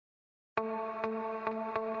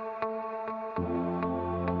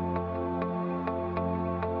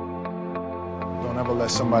let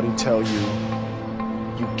somebody tell you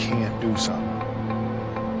you can't do something.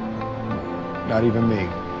 Not even me.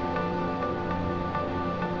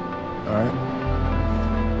 All right?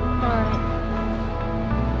 All right.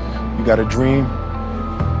 You got a dream,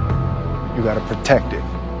 you got to protect it.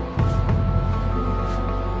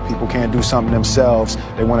 People can't do something themselves.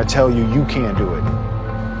 They want to tell you you can't do it.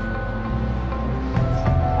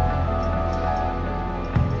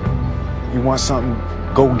 You want something,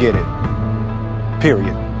 go get it.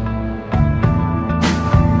 Period.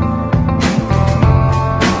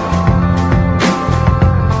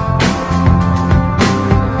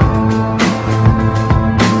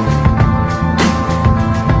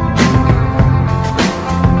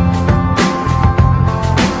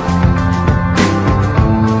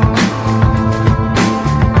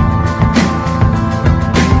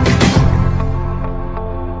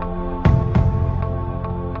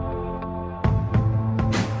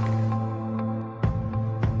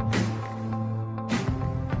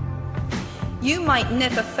 You might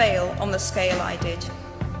never fail on the scale I did,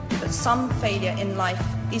 but some failure in life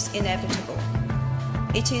is inevitable.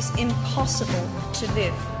 It is impossible to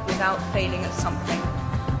live without failing at something,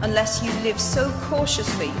 unless you live so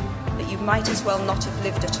cautiously that you might as well not have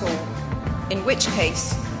lived at all, in which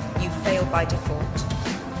case you fail by default.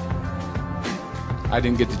 I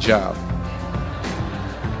didn't get the job.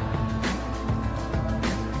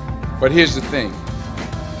 But here's the thing.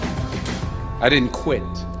 I didn't quit.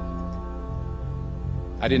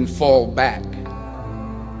 I didn't fall back.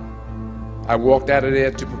 I walked out of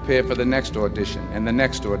there to prepare for the next audition, and the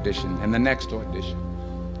next audition, and the next audition.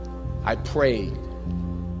 I prayed.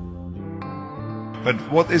 But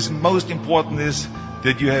what is most important is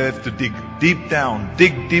that you have to dig deep down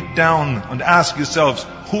and ask yourselves,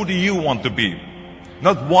 who do you want to be?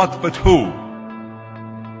 Not what, but who.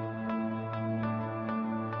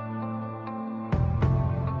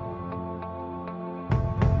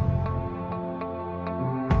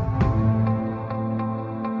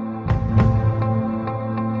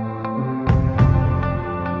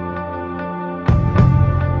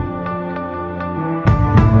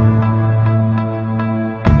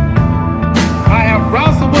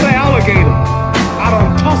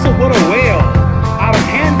 With a whale, out of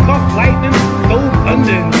handcuffed lightning, throw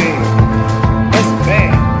thunder and gale. That's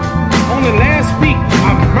bad. Only last week,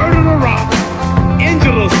 I murdered a rock,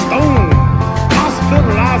 injured a stone,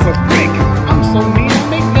 hospitalized a brick. I'm so mean, I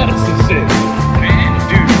make medicine shit. Man,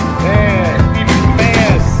 dude.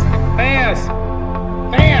 Fast.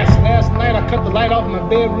 Last night, I cut the light off in my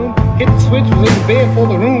bedroom, hit the switch, was in the bed before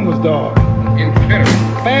the room was dark. Infinite.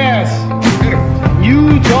 Fast.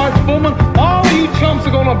 You, George Foreman, all you chumps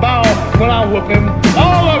are gonna bow when I whoop him.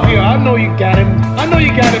 All of you, I know you got him. I know you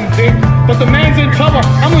got him, Dick. But the man's in trouble.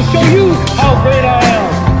 I'm gonna show you how great I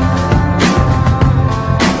am.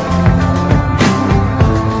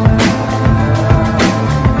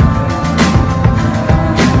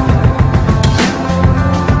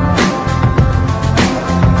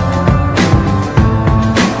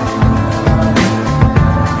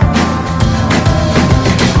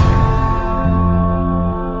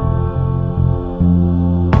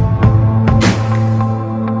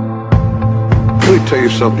 Tell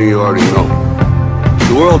you something you already know.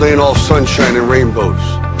 The world ain't all sunshine and rainbows.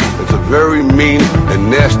 It's a very mean and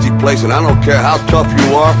nasty place, and I don't care how tough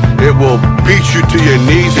you are, it will beat you to your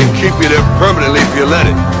knees and keep you there permanently if you let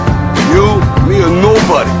it. You, me, or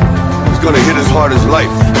nobody is gonna hit as hard as life.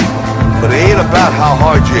 But it ain't about how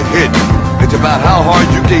hard you hit. It's about how hard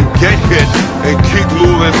you can get hit and keep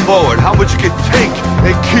moving forward. How much you can take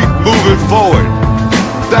and keep moving forward.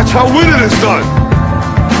 That's how winning is done.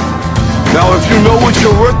 Now if you know what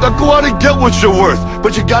you're worth, now go out and get what you're worth.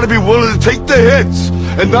 But you gotta be willing to take the hits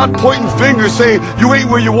and not pointing fingers saying you ain't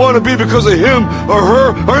where you want to be because of him or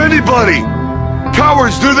her or anybody.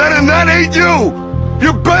 Cowards do that, and that ain't you.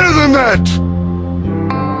 You're better than that.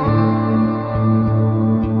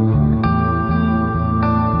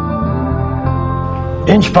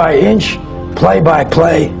 Inch by inch, play by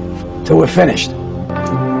play, till we're finished.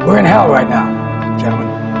 We're in hell right now, gentlemen.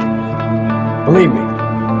 Believe me.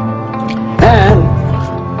 And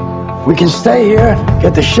we can stay here,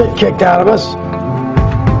 get the shit kicked out of us,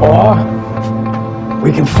 or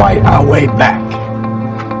we can fight our way back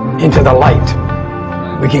into the light.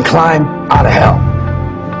 We can climb out of hell.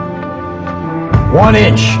 1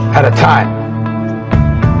 inch at a time.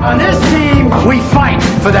 On this team, we fight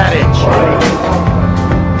for that inch.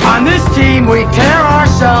 On this team, we tear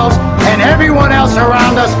ourselves and everyone else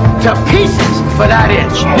around us to pieces for that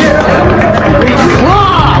inch. We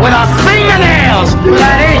claw with our fingernails for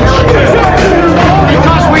that inch.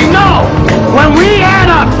 Because we know when we add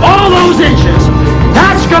up all those inches,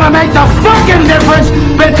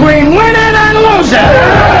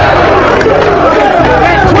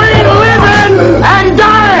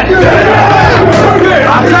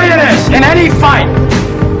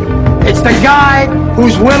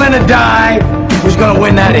 who's willing to die, who's gonna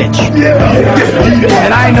win that itch.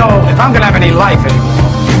 And I know if I'm gonna have any life anymore,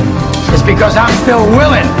 it's because I'm still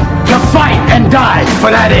willing to fight and die for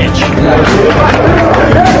that itch.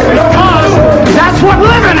 Because that's what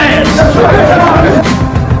living is.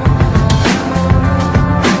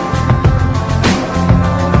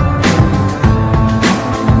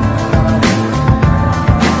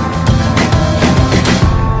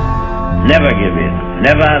 Never give in.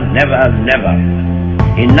 Never, never, never.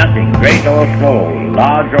 In nothing, great or small,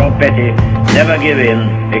 large or petty, never give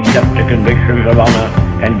in except to convictions of honor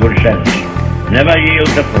and good sense. Never yield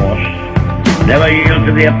to force. Never yield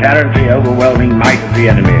to the apparently overwhelming might of the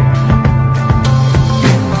enemy.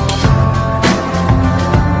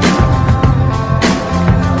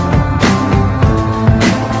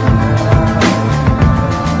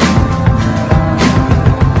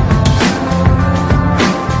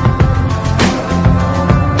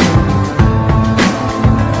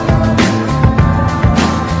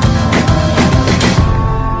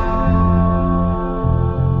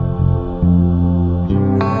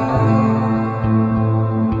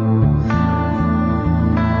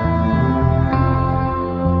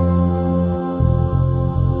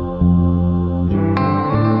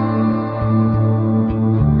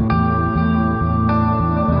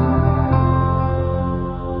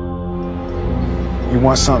 You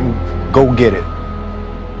want something, go get it.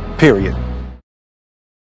 Period.